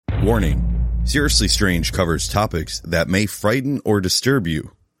Warning: Seriously Strange covers topics that may frighten or disturb you.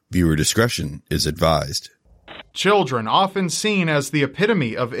 Viewer discretion is advised. Children, often seen as the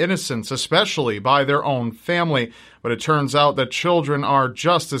epitome of innocence, especially by their own family, but it turns out that children are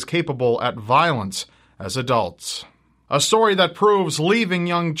just as capable at violence as adults. A story that proves leaving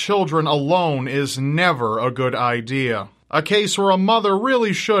young children alone is never a good idea. A case where a mother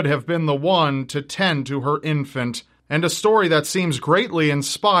really should have been the one to tend to her infant, and a story that seems greatly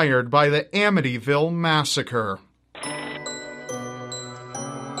inspired by the Amityville Massacre.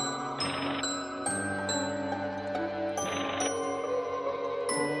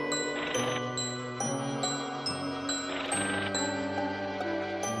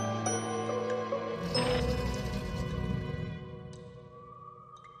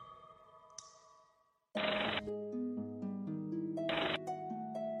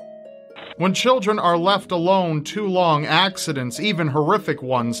 When children are left alone too long, accidents, even horrific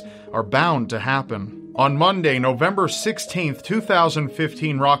ones, are bound to happen. On Monday, November 16,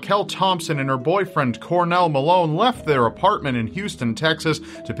 2015, Raquel Thompson and her boyfriend Cornell Malone left their apartment in Houston, Texas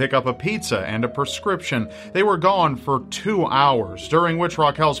to pick up a pizza and a prescription. They were gone for 2 hours, during which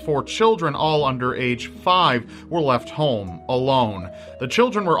Raquel's 4 children, all under age 5, were left home alone. The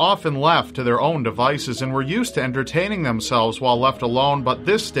children were often left to their own devices and were used to entertaining themselves while left alone, but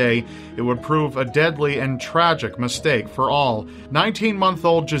this day it would prove a deadly and tragic mistake for all.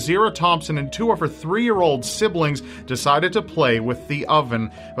 19-month-old Jazeera Thompson and 2 of her 3-year-old siblings decided to play with the oven,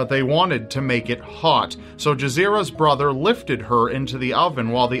 but they wanted to make it hot. So Jazeera's brother lifted her into the oven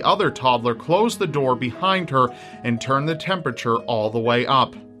while the other toddler closed the door behind her and turned the temperature all the way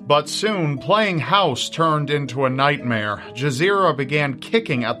up. But soon, playing house turned into a nightmare. Jazeera began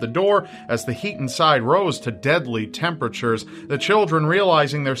kicking at the door as the heat inside rose to deadly temperatures. The children,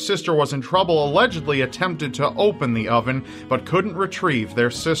 realizing their sister was in trouble, allegedly attempted to open the oven, but couldn't retrieve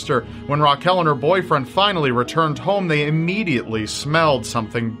their sister. When Raquel and her boyfriend finally returned home, they immediately smelled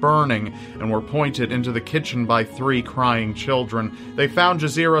something burning and were pointed into the kitchen by 3 crying children. They found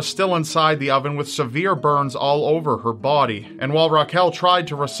Jazeera still inside the oven with severe burns all over her body, and while Raquel tried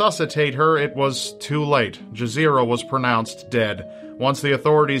to resuscitate her, it was too late. Jazeera was pronounced dead. Once the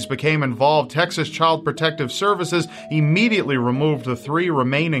authorities became involved, Texas Child Protective Services immediately removed the 3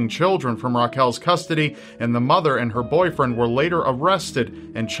 remaining children from Raquel's custody, and the mother and her boyfriend were later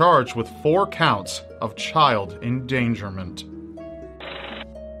arrested and charged with 4 counts of child endangerment.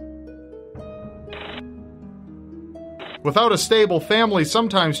 Without a stable family,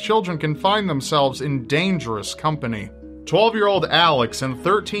 sometimes children can find themselves in dangerous company. 12-year-old Alex and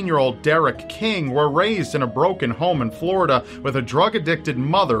 13-year-old Derek King were raised in a broken home in Florida with a drug-addicted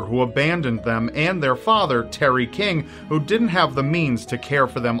mother who abandoned them and their father, Terry King, who didn't have the means to care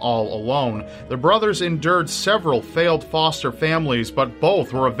for them all alone. The brothers endured several failed foster families, but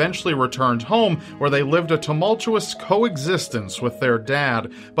both were eventually returned home where they lived a tumultuous coexistence with their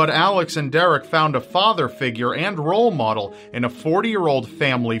dad. But Alex and Derek found a father figure and role model in a 40-year-old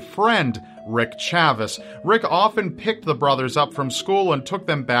family friend, Rick Chavis. Rick often picked the brothers up from school and took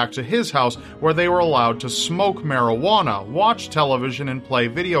them back to his house where they were allowed to smoke marijuana, watch television, and play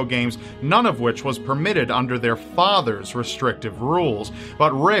video games, none of which was permitted under their father's restrictive rules.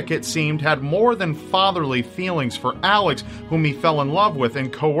 But Rick, it seemed, had more than fatherly feelings for Alex, whom he fell in love with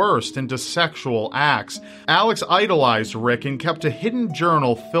and coerced into sexual acts. Alex idolized Rick and kept a hidden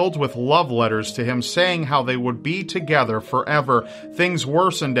journal filled with love letters to him saying how they would be together forever. Things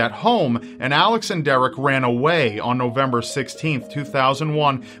worsened at home, and Alex and Derek ran away on November 16,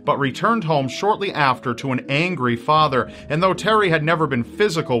 2001, but returned home shortly after to an angry father. And though Terry had never been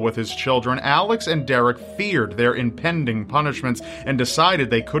physical with his children, Alex and Derek feared their impending punishments and decided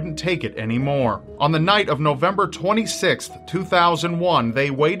they couldn't take it anymore. On the night of November 26, 2001, they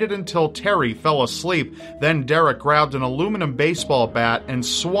waited until Terry fell asleep. Then Derek grabbed an aluminum baseball bat and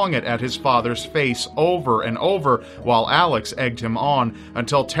swung it at his father's face over and over while Alex egged him on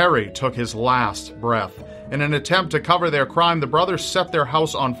until Terry took his last breath. In an attempt to cover their crime, the brothers set their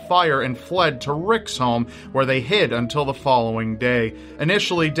house on fire and fled to Rick's home, where they hid until the following day.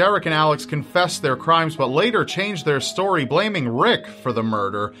 Initially, Derek and Alex confessed their crimes, but later changed their story, blaming Rick for the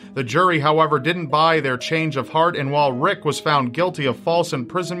murder. The jury, however, didn't buy their change of heart, and while Rick was found guilty of false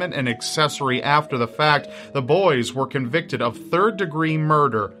imprisonment and accessory after the fact, the boys were convicted of third-degree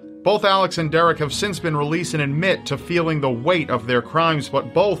murder. Both Alex and Derek have since been released and admit to feeling the weight of their crimes,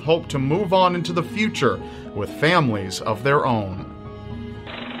 but both hope to move on into the future with families of their own.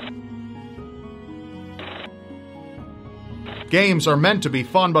 Games are meant to be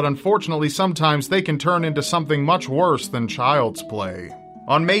fun, but unfortunately sometimes they can turn into something much worse than child's play.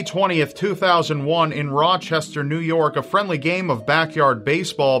 On May 20th, 2001, in Rochester, New York, a friendly game of backyard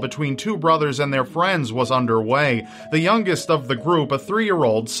baseball between two brothers and their friends was underway. The youngest of the group, a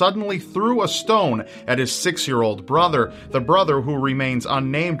 3-year-old, suddenly threw a stone at his 6-year-old brother. The brother, who remains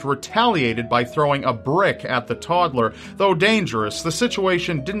unnamed, retaliated by throwing a brick at the toddler. Though dangerous, the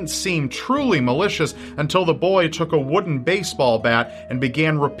situation didn't seem truly malicious until the boy took a wooden baseball bat and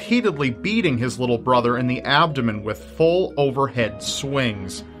began repeatedly beating his little brother in the abdomen with full overhead swings.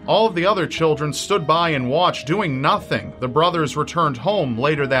 All of the other children stood by and watched, doing nothing. The brothers returned home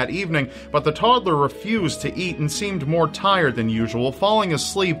later that evening, but the toddler refused to eat and seemed more tired than usual, falling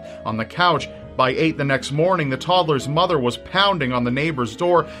asleep on the couch. By 8 the next morning, the toddler's mother was pounding on the neighbor's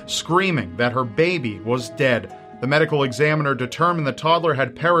door, screaming that her baby was dead. The medical examiner determined the toddler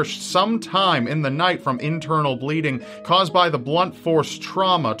had perished sometime in the night from internal bleeding caused by the blunt force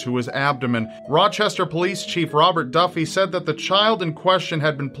trauma to his abdomen. Rochester Police Chief Robert Duffy said that the child in question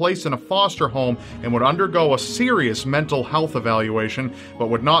had been placed in a foster home and would undergo a serious mental health evaluation,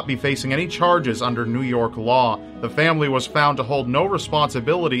 but would not be facing any charges under New York law. The family was found to hold no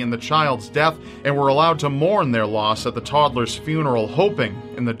responsibility in the child's death and were allowed to mourn their loss at the toddler's funeral, hoping,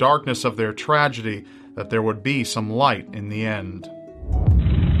 in the darkness of their tragedy, that there would be some light in the end.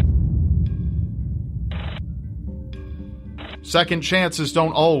 Second chances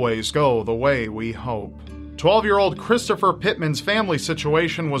don't always go the way we hope. 12-year-old Christopher Pittman's family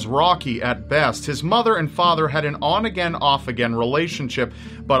situation was rocky at best. His mother and father had an on-again, off-again relationship,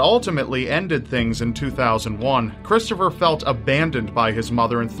 but ultimately ended things in 2001. Christopher felt abandoned by his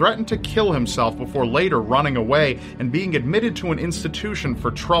mother and threatened to kill himself before later running away and being admitted to an institution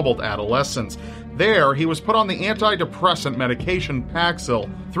for troubled adolescents. There, he was put on the antidepressant medication Paxil.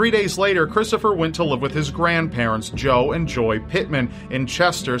 3 days later, Christopher went to live with his grandparents, Joe and Joy Pittman, in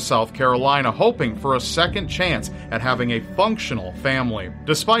Chester, South Carolina, hoping for a second chance at having a functional family.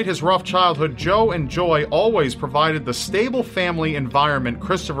 Despite his rough childhood, Joe and Joy always provided the stable family environment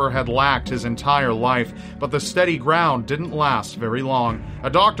Christopher had lacked his entire life, but the steady ground didn't last very long. A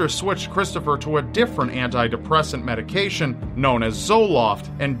doctor switched Christopher to a different antidepressant medication known as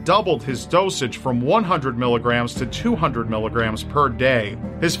Zoloft and doubled his dosage from 100 milligrams to 200 milligrams per day.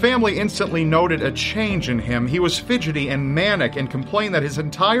 His family instantly noted a change in him. He was fidgety and manic and complained that his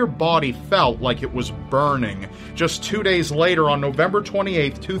entire body felt like it was burning. Just 2 days later, on November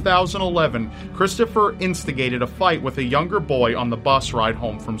 28, 2011, Christopher instigated a fight with a younger boy on the bus ride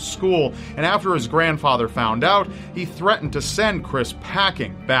home from school, and after his grandfather found out, he threatened to send Chris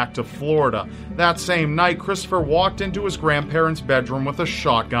packing back to Florida. That same night, Christopher walked into his grandparents' bedroom with a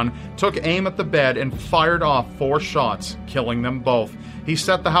shotgun, took aim at the bed, and fired off 4 shots, killing them both. He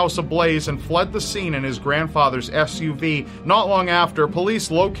set the house ablaze and fled the scene in his grandfather's SUV. Not long after, police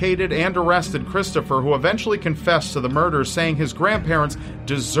located and arrested Christopher, who eventually confessed to the murder, saying his grandparents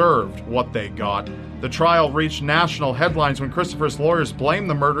deserved what they got. The trial reached national headlines when Christopher's lawyers blamed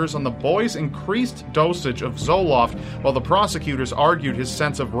the murders on the boy's increased dosage of Zoloft, while the prosecutors argued his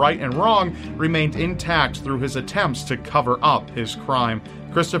sense of right and wrong remained intact through his attempts to cover up his crime.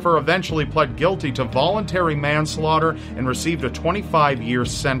 Christopher eventually pled guilty to voluntary manslaughter and received a 25-year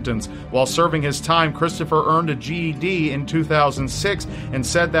sentence. While serving his time, Christopher earned a GED in 2006 and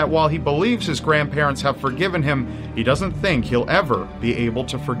said that while he believes his grandparents have forgiven him, he doesn't think he'll ever be able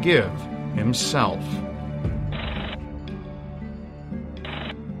to forgive himself.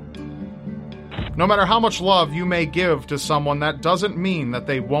 No matter how much love you may give to someone, that doesn't mean that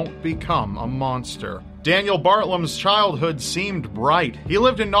they won't become a monster. Daniel Bartlam's childhood seemed bright. He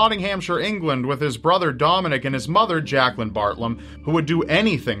lived in Nottinghamshire, England, with his brother Dominic and his mother Jacqueline Bartlam, who would do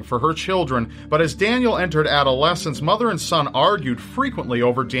anything for her children. But as Daniel entered adolescence, mother and son argued frequently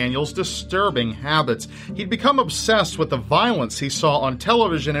over Daniel's disturbing habits. He'd become obsessed with the violence he saw on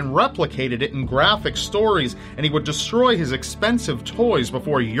television and replicated it in graphic stories, and he would destroy his expensive toys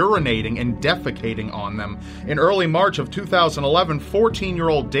before urinating and defecating on them. In early March of 2011,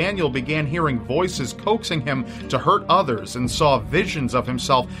 14-year-old Daniel began hearing voices coaxing him to hurt others and saw visions of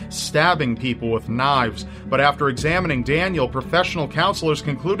himself stabbing people with knives. But after examining Daniel, professional counselors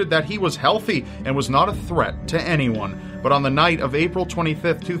concluded that he was healthy and was not a threat to anyone. But on the night of April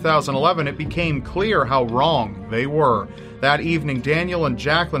 25, 2011, it became clear how wrong they were. That evening, Daniel and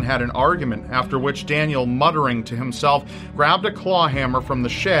Jacqueline had an argument, after which Daniel, muttering to himself, grabbed a claw hammer from the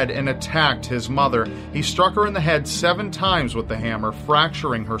shed and attacked his mother. He struck her in the head 7 times with the hammer,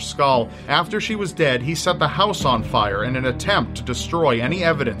 fracturing her skull. After she was dead, he set the house on fire in an attempt to destroy any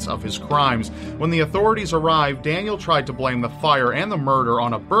evidence of his crimes. When the authorities arrived, Daniel tried to blame the fire and the murder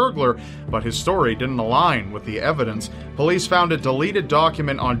on a burglar, but his story didn't align with the evidence. Police found a deleted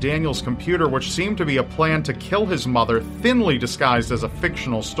document on Daniel's computer which seemed to be a plan to kill his mother, thin thinly disguised as a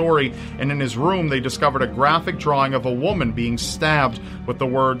fictional story, and in his room they discovered a graphic drawing of a woman being stabbed with the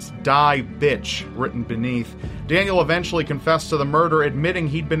words "Die, bitch" written beneath. Daniel eventually confessed to the murder, admitting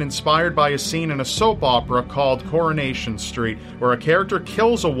he'd been inspired by a scene in a soap opera called Coronation Street, where a character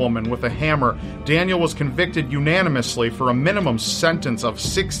kills a woman with a hammer. Daniel was convicted unanimously for a minimum sentence of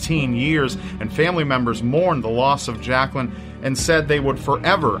 16 years, and family members mourned the loss of Jacqueline and said they would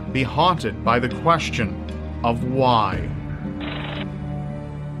forever be haunted by the question of why.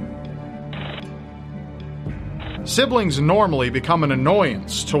 Siblings normally become an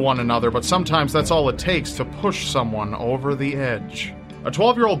annoyance to one another, but sometimes that's all it takes to push someone over the edge. A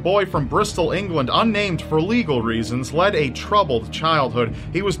 12-year-old boy from Bristol, England, unnamed for legal reasons, led a troubled childhood.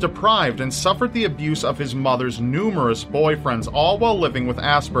 He was deprived and suffered the abuse of his mother's numerous boyfriends, all while living with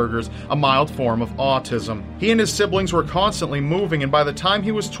Asperger's, a mild form of autism. He and his siblings were constantly moving, and by the time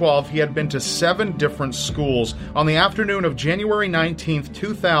he was 12, he had been to 7 different schools. On the afternoon of January 19,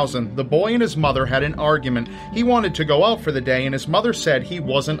 2000, the boy and his mother had an argument. He wanted to go out for the day, and his mother said he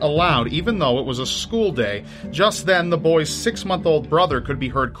wasn't allowed, even though it was a school day. Just then, the boy's 6-month-old brother could be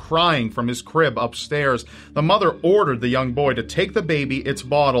heard crying from his crib upstairs. The mother ordered the young boy to take the baby its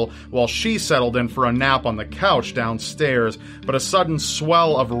bottle while she settled in for a nap on the couch downstairs. But a sudden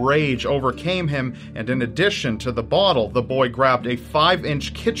swell of rage overcame him, and in addition to the bottle, the boy grabbed a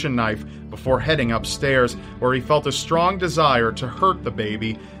 5-inch kitchen knife before heading upstairs, where he felt a strong desire to hurt the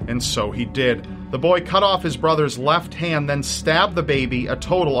baby, and so he did. The boy cut off his brother's left hand, then stabbed the baby a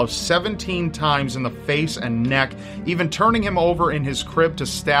total of 17 times in the face and neck, even turning him over in his crib to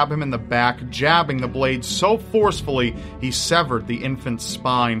stab him in the back, jabbing the blade so forcefully he severed the infant's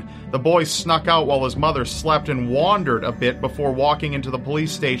spine. The boy snuck out while his mother slept and wandered a bit before walking into the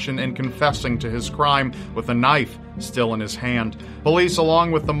police station and confessing to his crime with a knife still in his hand. Police,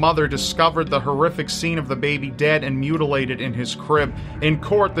 along with the mother, discovered the horrific scene of the baby dead and mutilated in his crib. In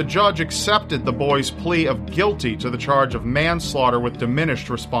court, the judge accepted the boy's plea of guilty to the charge of manslaughter with diminished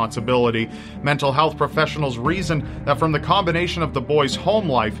responsibility. Mental health professionals reasoned that from the combination of the boy's home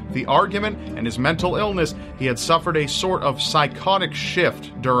life, the argument, and his mental illness, he had suffered a sort of psychotic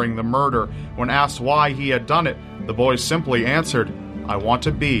shift during the murder. When asked why he had done it, the boy simply answered, "I want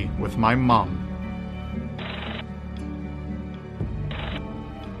to be with my mom."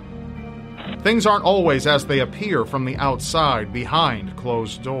 Things aren't always as they appear from the outside, behind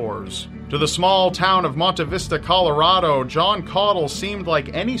closed doors. To the small town of Monte Vista, Colorado, John Caudle seemed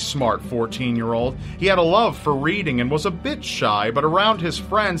like any smart 14-year-old. He had a love for reading and was a bit shy, but around his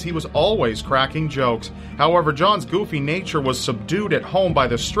friends he was always cracking jokes. However, John's goofy nature was subdued at home by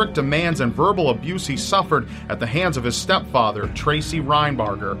the strict demands and verbal abuse he suffered at the hands of his stepfather, Tracy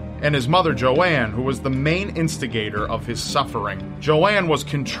Reinbarger, and his mother, Joanne, who was the main instigator of his suffering. Joanne was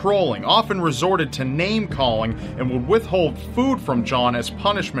controlling, often resorted to name-calling, and would withhold food from John as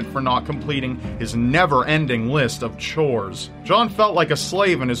punishment for not completing his never-ending list of chores. John felt like a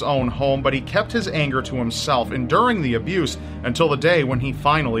slave in his own home, but he kept his anger to himself, enduring the abuse until the day when he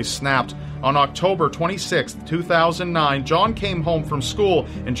finally snapped. On October 26, 2009, John came home from school,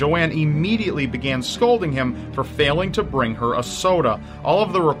 and Joanne immediately began scolding him for failing to bring her a soda. All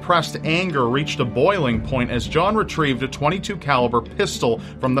of the repressed anger reached a boiling point as John retrieved a .22 caliber pistol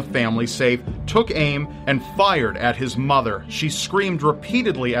from the family safe, took aim, and fired at his mother. She screamed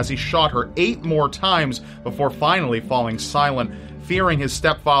repeatedly as he shot her 8 more times before finally falling silent. Fearing his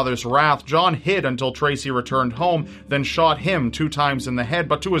stepfather's wrath, John hid until Tracy returned home, then shot him 2 times in the head,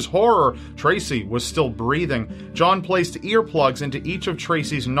 but to his horror, Tracy was still breathing. John placed earplugs into each of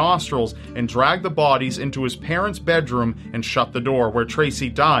Tracy's nostrils and dragged the bodies into his parents' bedroom and shut the door, where Tracy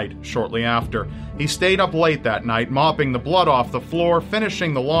died shortly after. He stayed up late that night, mopping the blood off the floor,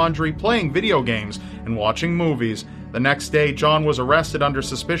 finishing the laundry, playing video games, and watching movies. The next day, John was arrested under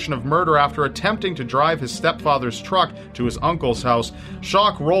suspicion of murder after attempting to drive his stepfather's truck to his uncle's house.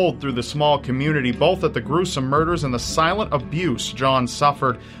 Shock rolled through the small community, both at the gruesome murders and the silent abuse John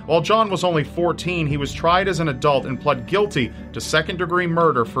suffered. While John was only 14, he was tried as an adult and pled guilty to second-degree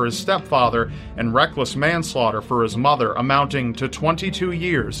murder for his stepfather and reckless manslaughter for his mother, amounting to 22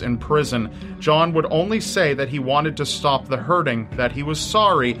 years in prison. John would only say that he wanted to stop the hurting, that he was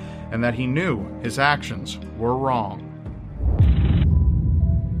sorry, and that he knew his actions were wrong.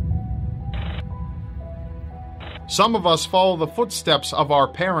 Some of us follow the footsteps of our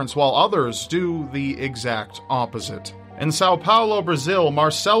parents, while others do the exact opposite. In Sao Paulo, Brazil,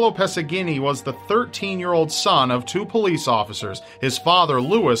 Marcelo Pesagini was the 13-year-old son of 2 police officers. His father,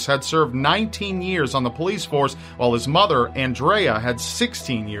 Luis, had served 19 years on the police force, while his mother, Andrea, had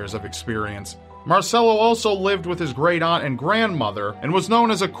 16 years of experience. Marcello also lived with his great-aunt and grandmother and was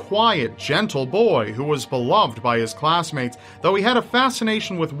known as a quiet, gentle boy who was beloved by his classmates. Though he had a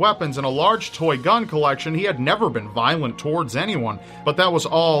fascination with weapons and a large toy gun collection, he had never been violent towards anyone, but that was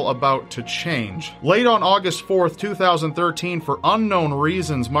all about to change. Late on August 4th, 2013, for unknown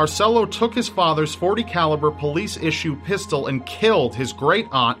reasons, Marcello took his father's .40 caliber police-issue pistol and killed his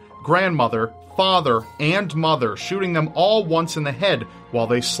great-aunt, grandmother, father, and mother, shooting them all once in the head while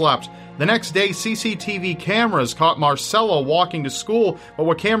they slept. The next day, CCTV cameras caught Marcello walking to school, but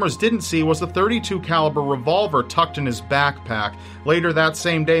what cameras didn't see was the .32 caliber revolver tucked in his backpack. Later that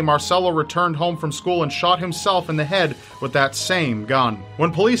same day, Marcello returned home from school and shot himself in the head with that same gun.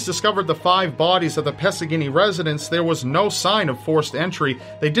 When police discovered the 5 bodies at the Pessigini residence, there was no sign of forced entry.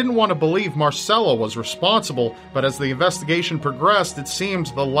 They didn't want to believe Marcello was responsible, but as the investigation progressed, it seemed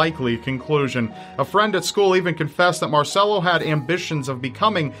the likely conclusion. A friend at school even confessed that Marcello had ambitions of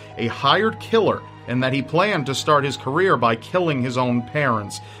becoming a hired killer, and that he planned to start his career by killing his own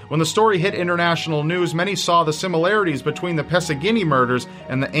parents. When the story hit international news, many saw the similarities between the Pessigini murders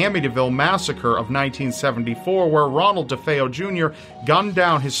and the Amityville massacre of 1974, where Ronald DeFeo Jr. gunned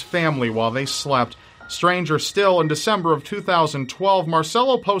down his family while they slept. Stranger still, in December of 2012,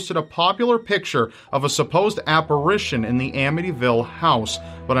 Marcello posted a popular picture of a supposed apparition in the Amityville house.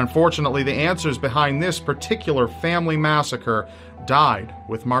 But unfortunately, the answers behind this particular family massacre died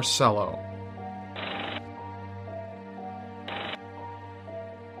with Marcello.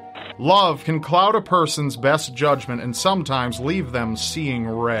 Love can cloud a person's best judgment and sometimes leave them seeing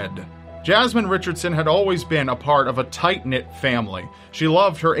red. Jasmine Richardson had always been a part of a tight-knit family. She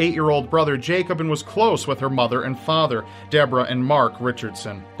loved her 8-year-old brother Jacob and was close with her mother and father, Deborah and Mark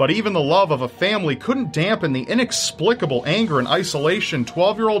Richardson. But even the love of a family couldn't dampen the inexplicable anger and isolation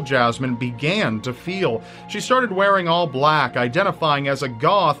 12-year-old Jasmine began to feel. She started wearing all black, identifying as a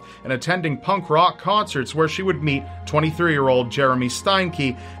goth, and attending punk rock concerts where she would meet 23-year-old Jeremy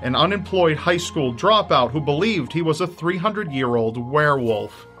Steinke, an unemployed high school dropout who believed he was a 300-year-old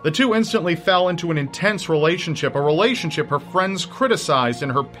werewolf. The two instantly fell into an intense relationship, a relationship her friends criticized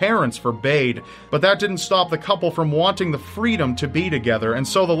and her parents forbade. But that didn't stop the couple from wanting the freedom to be together, and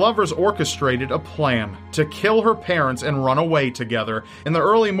so the lovers orchestrated a plan to kill her parents and run away together. In the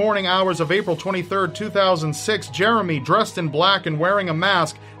early morning hours of April 23, 2006, Jeremy, dressed in black and wearing a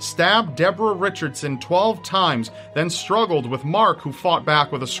mask, stabbed Deborah Richardson 12 times, then struggled with Mark, who fought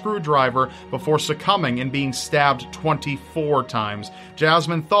back with a screwdriver before succumbing and being stabbed 24 times.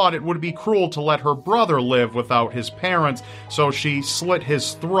 Jasmine thought it would be cruel to let her brother live without his parents, so she slit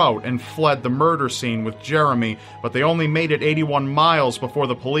his throat and fled the murder scene with Jeremy, but they only made it 81 miles before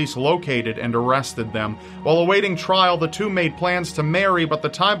the police located and arrested them. While awaiting trial, the two made plans to marry, but the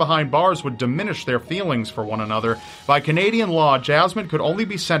time behind bars would diminish their feelings for one another. By Canadian law, Jasmine could only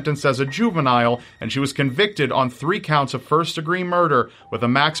be sentenced as a juvenile, and she was convicted on 3 counts of first-degree murder with a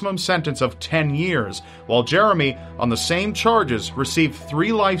maximum sentence of 10 years, while Jeremy, on the same charges, received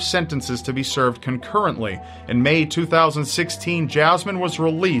 3 life sentences to be served concurrently. In May 2016, Jasmine was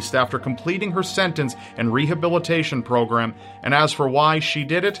released after completing her sentence and rehabilitation program, and as for why she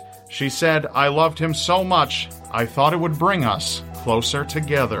did it, she said, "I loved him so much, I thought it would bring us closer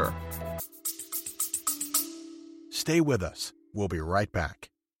together." Stay with us. We'll be right back.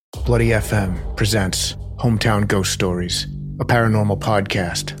 Bloody FM presents Hometown Ghost Stories, a paranormal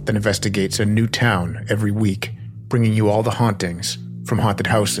podcast that investigates a new town every week, bringing you all the hauntings, from haunted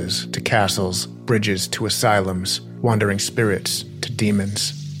houses to castles, bridges to asylums, wandering spirits to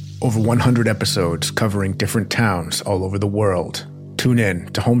demons. Over 100 episodes covering different towns all over the world. Tune in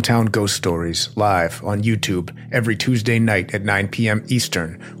to Hometown Ghost Stories live on YouTube every Tuesday night at 9 p.m.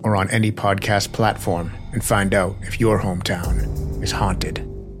 Eastern or on any podcast platform, and find out if your hometown is haunted.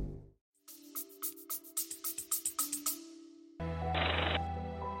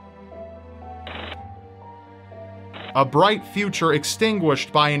 A bright future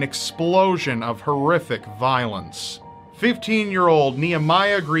extinguished by an explosion of horrific violence. 15-year-old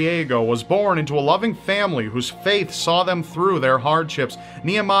Nehemiah Griego was born into a loving family whose faith saw them through their hardships.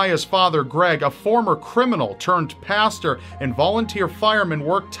 Nehemiah's father, Greg, a former criminal turned pastor and volunteer fireman,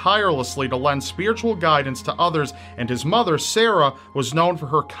 worked tirelessly to lend spiritual guidance to others, and his mother, Sarah, was known for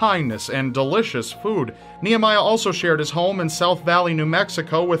her kindness and delicious food. Nehemiah also shared his home in South Valley, New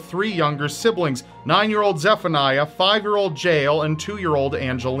Mexico, with 3 younger siblings, 9-year-old Zephaniah, 5-year-old Jael, and 2-year-old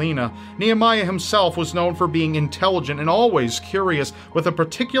Angelina. Nehemiah himself was known for being intelligent and always curious, with a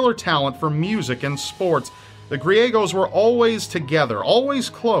particular talent for music and sports. The Griegos were always together, always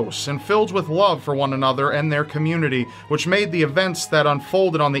close, and filled with love for one another and their community, which made the events that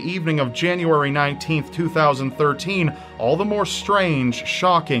unfolded on the evening of January 19, 2013, all the more strange,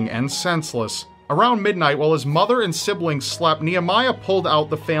 shocking, and senseless. Around midnight, while his mother and siblings slept, Nehemiah pulled out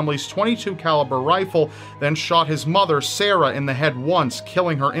the family's .22 caliber rifle, then shot his mother, Sarah, in the head once,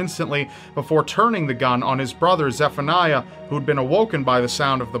 killing her instantly before turning the gun on his brother, Zephaniah, who'd been awoken by the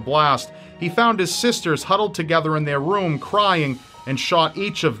sound of the blast. He found his sisters huddled together in their room, crying, and shot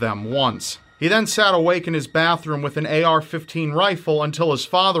each of them once. He then sat awake in his bathroom with an AR-15 rifle until his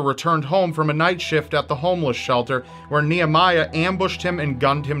father returned home from a night shift at the homeless shelter, where Nehemiah ambushed him and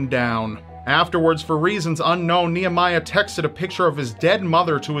gunned him down. Afterwards, for reasons unknown, Nehemiah texted a picture of his dead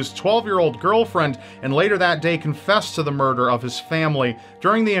mother to his 12-year-old girlfriend and later that day confessed to the murder of his family.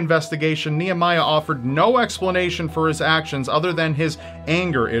 During the investigation, Nehemiah offered no explanation for his actions other than his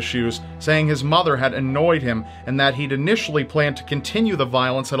anger issues, saying his mother had annoyed him and that he'd initially planned to continue the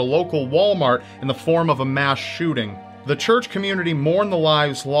violence at a local Walmart in the form of a mass shooting. The church community mourned the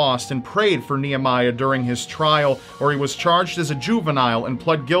lives lost and prayed for Nehemiah during his trial, where he was charged as a juvenile and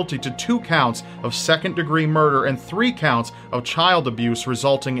pled guilty to 2 counts of second-degree murder and 3 counts of child abuse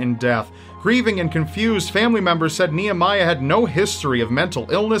resulting in death. Grieving and confused, family members said Nehemiah had no history of mental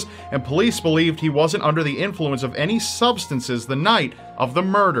illness, and police believed he wasn't under the influence of any substances the night of the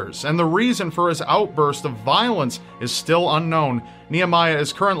murders, and the reason for his outburst of violence is still unknown. Nehemiah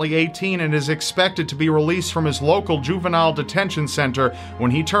is currently 18 and is expected to be released from his local juvenile detention center when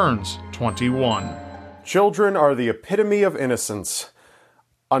he turns 21. Children are the epitome of innocence,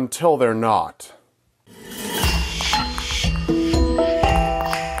 until they're not.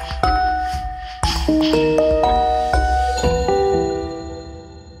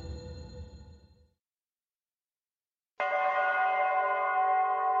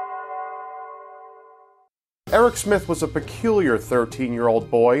 Eric Smith was a peculiar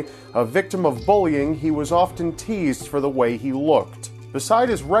 13-year-old boy. A victim of bullying, he was often teased for the way he looked. Beside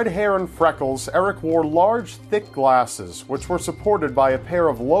his red hair and freckles, Eric wore large, thick glasses, which were supported by a pair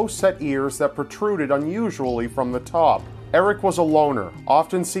of low-set ears that protruded unusually from the top. Eric was a loner,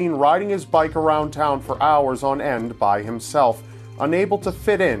 often seen riding his bike around town for hours on end by himself, unable to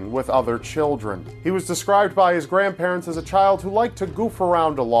fit in with other children. He was described by his grandparents as a child who liked to goof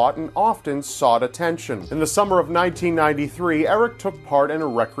around a lot and often sought attention. In the summer of 1993, Eric took part in a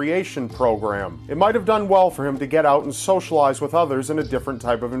recreation program. It might have done well for him to get out and socialize with others in a different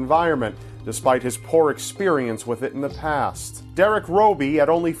type of environment, despite his poor experience with it in the past. Derek Roby, at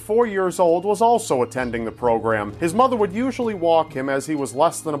only 4 years old, was also attending the program. His mother would usually walk him as he was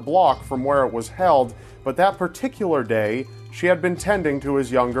less than a block from where it was held, but that particular day, she had been tending to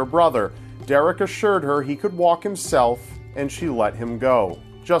his younger brother. Derek assured her he could walk himself, and she let him go.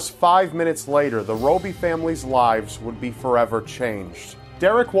 Just 5 minutes later, the Roby family's lives would be forever changed.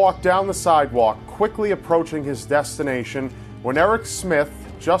 Derek walked down the sidewalk, quickly approaching his destination, when Eric Smith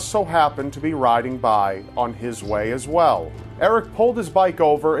just so happened to be riding by on his way as well. Eric pulled his bike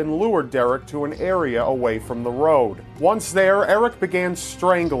over and lured Derek to an area away from the road. Once there, Eric began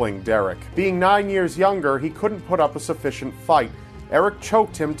strangling Derek. Being 9 years younger, he couldn't put up a sufficient fight. Eric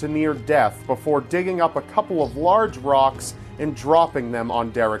choked him to near death before digging up a couple of large rocks and dropping them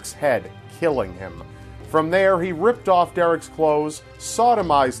on Derek's head, killing him. From there, he ripped off Derek's clothes,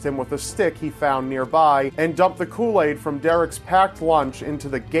 sodomized him with a stick he found nearby, and dumped the Kool-Aid from Derek's packed lunch into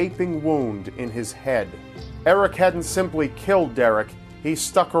the gaping wound in his head. Eric hadn't simply killed Derek, he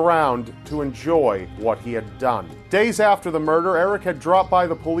stuck around to enjoy what he had done. Days after the murder, Eric had dropped by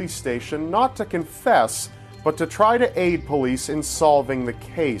the police station not to confess, but to try to aid police in solving the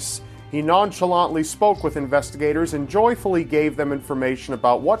case. He nonchalantly spoke with investigators and joyfully gave them information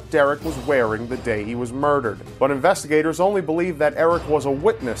about what Derek was wearing the day he was murdered. But investigators only believed that Eric was a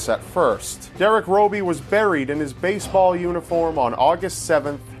witness at first. Derek Roby was buried in his baseball uniform on August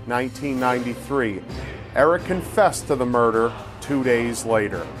 7th, 1993. Eric confessed to the murder 2 days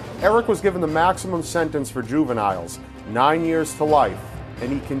later. Eric was given the maximum sentence for juveniles, 9 years to life, and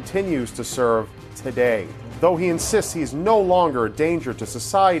he continues to serve today. Though he insists he is no longer a danger to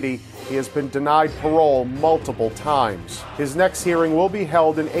society, he has been denied parole multiple times. His next hearing will be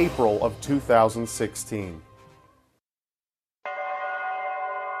held in April of 2016.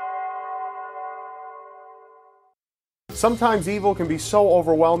 Sometimes evil can be so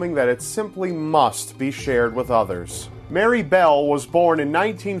overwhelming that it simply must be shared with others. Mary Bell was born in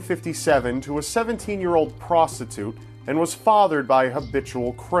 1957 to a 17-year-old prostitute and was fathered by a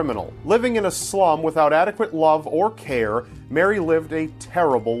habitual criminal. Living in a slum without adequate love or care, Mary lived a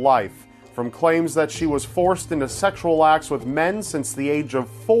terrible life. From claims that she was forced into sexual acts with men since the age of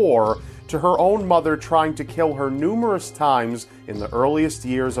 4, to her own mother trying to kill her numerous times in the earliest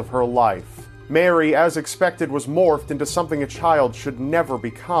years of her life. Mary, as expected, was morphed into something a child should never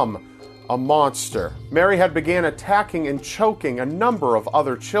become, a monster. Mary had began attacking and choking a number of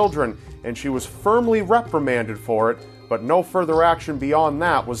other children, and she was firmly reprimanded for it, but no further action beyond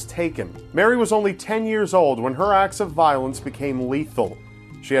that was taken. Mary was only 10 years old when her acts of violence became lethal.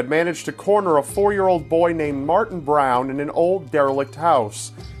 She had managed to corner a 4-year-old boy named Martin Brown in an old derelict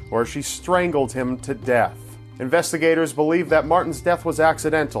house, where she strangled him to death. Investigators believe that Martin's death was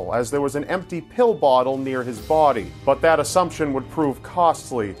accidental, as there was an empty pill bottle near his body, but that assumption would prove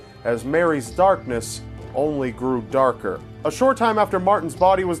costly, as Mary's darkness only grew darker. A short time after Martin's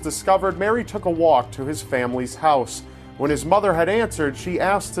body was discovered, Mary took a walk to his family's house. When his mother had answered, she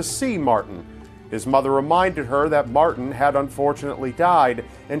asked to see Martin. His mother reminded her that Martin had unfortunately died,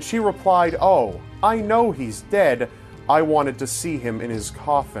 and she replied, "Oh, I know he's dead. I wanted to see him in his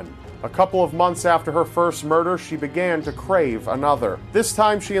coffin." A couple of months after her first murder, she began to crave another. This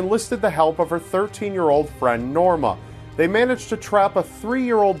time, she enlisted the help of her 13-year-old friend Norma. They managed to trap a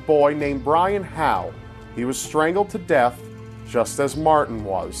 3-year-old boy named Brian Howe. He was strangled to death, just as Martin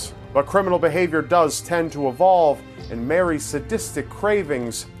was. But criminal behavior does tend to evolve, and Mary's sadistic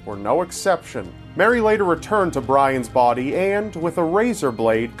cravings were no exception. Mary later returned to Brian's body and, with a razor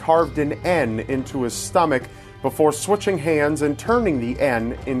blade, carved an N into his stomach before switching hands and turning the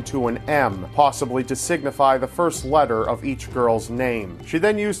N into an M, possibly to signify the first letter of each girl's name. She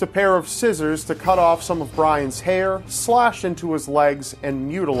then used a pair of scissors to cut off some of Brian's hair, slash into his legs, and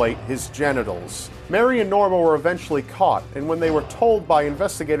mutilate his genitals. Mary and Norma were eventually caught, and when they were told by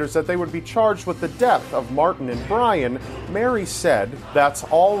investigators that they would be charged with the death of Martin and Brian, Mary said, "That's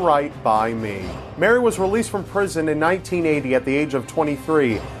all right by me." Mary was released from prison in 1980 at the age of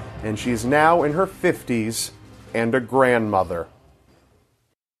 23, and she's now in her 50s and a grandmother.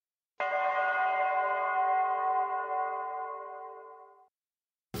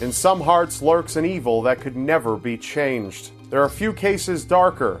 In some hearts lurks an evil that could never be changed. There are few cases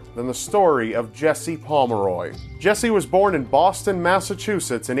darker than the story of Jesse Pomeroy. Jesse was born in Boston,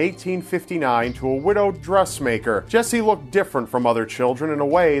 Massachusetts in 1859 to a widowed dressmaker. Jesse looked different from other children in a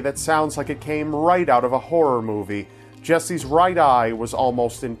way that sounds like it came right out of a horror movie. Jesse's right eye was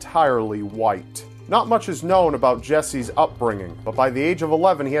almost entirely white. Not much is known about Jesse's upbringing, but by the age of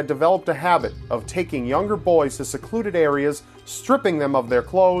 11 he had developed a habit of taking younger boys to secluded areas, stripping them of their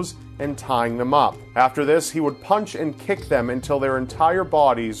clothes, and tying them up. After this, he would punch and kick them until their entire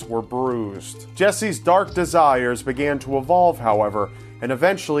bodies were bruised. Jesse's dark desires began to evolve, however, and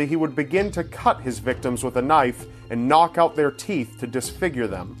eventually he would begin to cut his victims with a knife and knock out their teeth to disfigure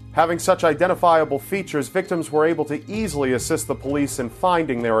them. Having such identifiable features, victims were able to easily assist the police in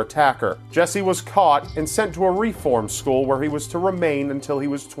finding their attacker. Jesse was caught and sent to a reform school where he was to remain until he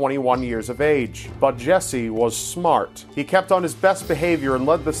was 21 years of age. But Jesse was smart. He kept on his best behavior and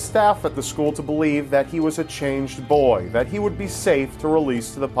led the staff at the school to believe that he was a changed boy, that he would be safe to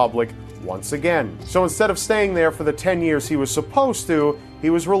release to the public once again. So instead of staying there for the 10 years he was supposed to, he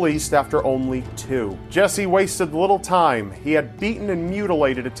was released after only 2. Jesse wasted little time. He had beaten and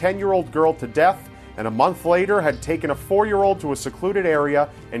mutilated a 10-year-old girl to death, and a month later had taken a 4-year-old to a secluded area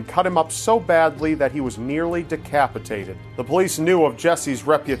and cut him up so badly that he was nearly decapitated. The police knew of Jesse's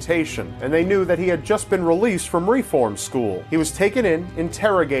reputation, and they knew that he had just been released from reform school. He was taken in,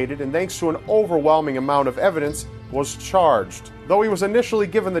 interrogated, and thanks to an overwhelming amount of evidence, was charged. Though he was initially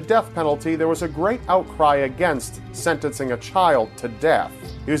given the death penalty, there was a great outcry against sentencing a child to death.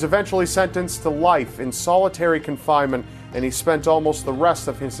 He was eventually sentenced to life in solitary confinement, and he spent almost the rest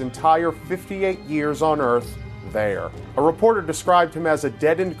of his entire 58 years on Earth there. A reporter described him as a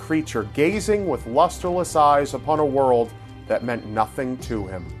deadened creature gazing with lusterless eyes upon a world that meant nothing to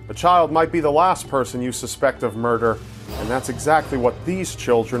him. The child might be the last person you suspect of murder, and that's exactly what these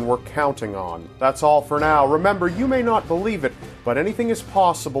children were counting on. That's all for now. Remember, you may not believe it, but anything is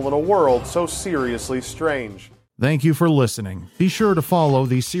possible in a world so seriously strange. Thank you for listening. Be sure to follow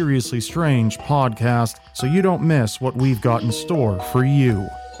the Seriously Strange podcast so you don't miss what we've got in store for you.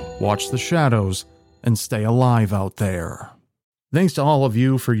 Watch the shadows and stay alive out there. Thanks to all of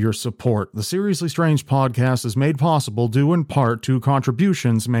you for your support. The Seriously Strange podcast is made possible due in part to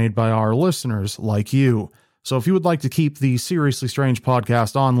contributions made by our listeners like you. So if you would like to keep the Seriously Strange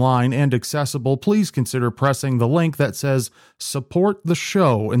podcast online and accessible, please consider pressing the link that says support the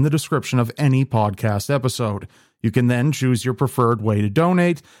show in the description of any podcast episode. You can then choose your preferred way to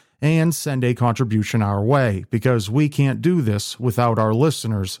donate and send a contribution our way, because we can't do this without our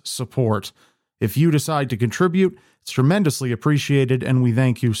listeners' support. If you decide to contribute, it's tremendously appreciated, and we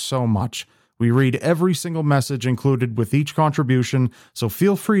thank you so much. We read every single message included with each contribution, so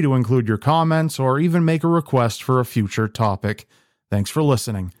feel free to include your comments or even make a request for a future topic. Thanks for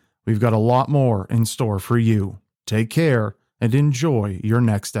listening. We've got a lot more in store for you. Take care and enjoy your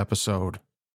next episode.